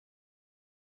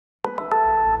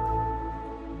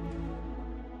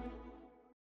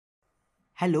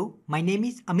Hello, my name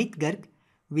is Amit Garg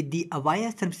with the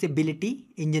Avaya Serviceability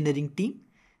Engineering team.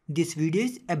 This video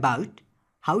is about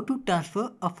how to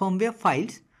transfer a firmware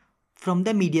files from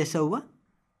the media server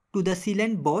to the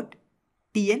CLAN board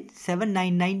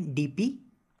TN799DP.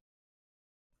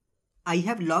 I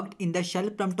have logged in the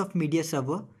shell prompt of media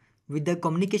server with the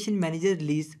Communication Manager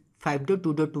release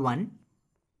 5.2.1.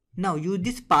 Now use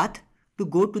this path to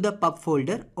go to the pub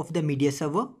folder of the media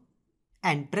server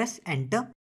and press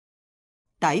enter.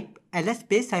 Type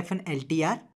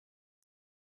ls-ltr.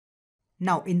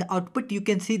 Now in the output you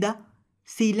can see the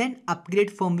CLAN upgrade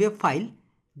firmware file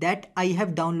that I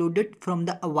have downloaded from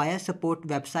the Avaya support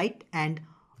website and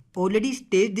already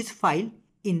staged this file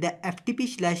in the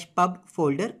ftp/pub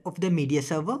folder of the media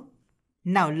server.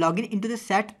 Now login into the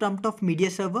set prompt of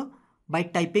media server by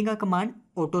typing a command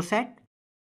autosat.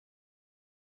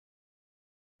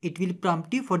 It will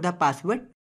prompt you for the password.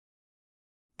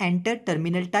 Enter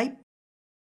terminal type.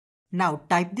 Now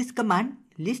type this command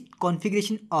list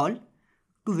configuration all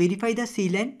to verify the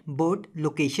CLAN board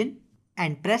location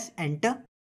and press enter.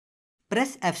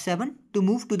 Press F7 to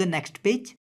move to the next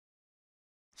page.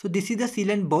 So this is the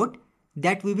CLAN board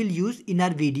that we will use in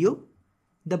our video.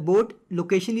 The board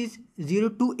location is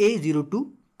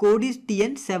 02A02, code is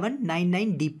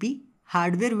TN799DP,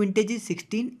 hardware vintage is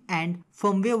 16 and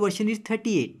firmware version is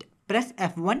 38. Press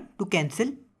F1 to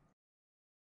cancel.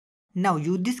 Now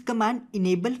use this command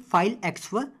enable file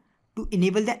export to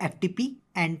enable the FTP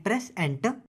and press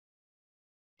enter.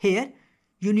 Here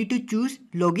you need to choose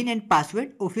login and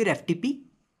password of your FTP.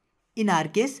 In our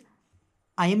case,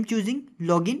 I am choosing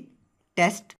login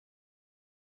test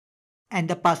and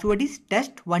the password is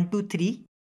test123.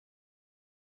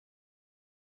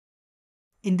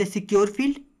 In the secure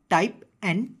field, type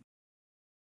N.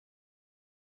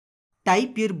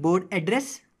 Type your board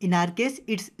address. In our case,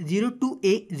 it's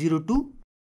 02A02.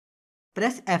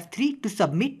 Press F3 to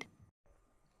submit.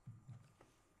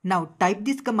 Now type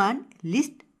this command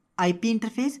list IP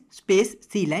interface space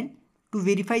CLAN to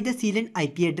verify the CLAN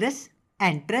IP address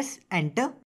and press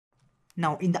enter.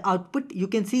 Now in the output you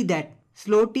can see that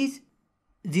slot is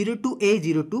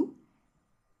 02A02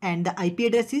 and the IP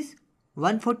address is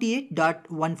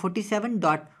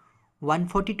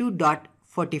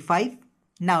 148.147.142.45.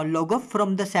 Now log off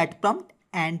from the set prompt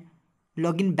and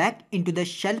login back into the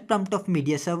shell prompt of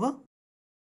media server.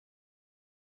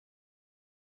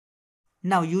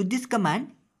 Now use this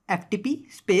command ftp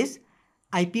space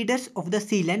IP address of the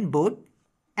CLAN board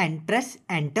and press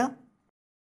enter.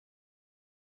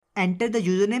 Enter the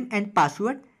username and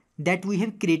password that we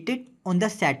have created on the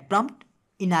set prompt.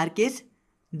 In our case,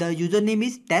 the username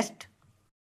is test.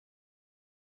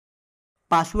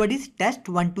 Password is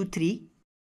test123.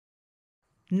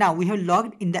 Now we have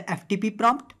logged in the FTP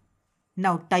prompt.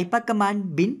 Now type a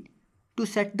command bin to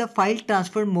set the file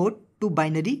transfer mode to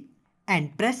binary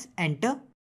and press enter.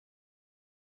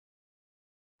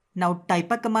 Now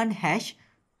type a command hash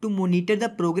to monitor the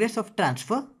progress of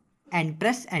transfer and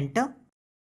press enter.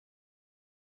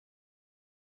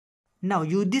 Now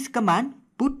use this command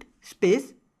put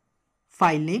space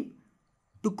file name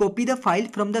to copy the file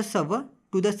from the server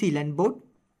to the CLAN board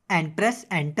and press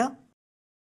enter.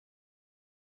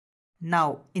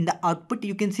 Now in the output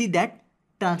you can see that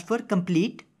transfer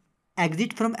complete.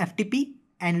 Exit from FTP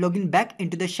and login back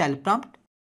into the shell prompt.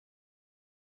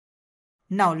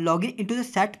 Now login into the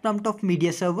set prompt of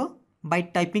media server by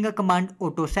typing a command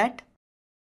autosat.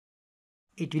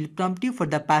 It will prompt you for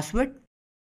the password.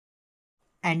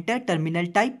 Enter terminal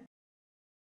type.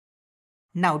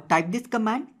 Now type this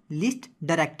command list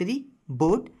directory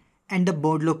board and the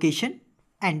board location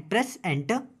and press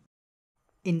enter.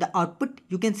 In the output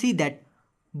you can see that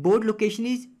board location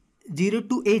is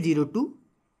 02A02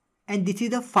 and this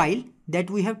is the file that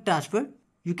we have transferred.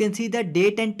 You can see the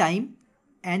date and time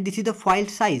and this is the file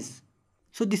size.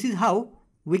 So this is how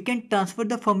we can transfer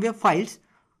the firmware files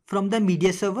from the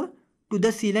media server to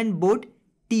the CLAN board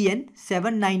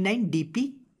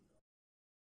TN799DP.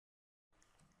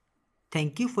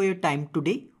 Thank you for your time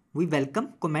today. We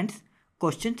welcome comments,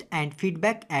 questions and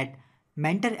feedback at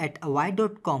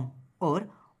mentor@avaya.com or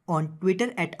on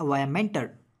Twitter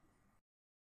 @AvayaMentor.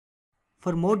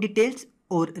 For more details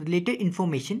or related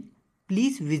information,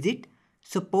 please visit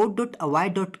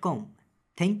support.avaya.com.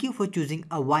 Thank you for choosing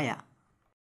Avaya.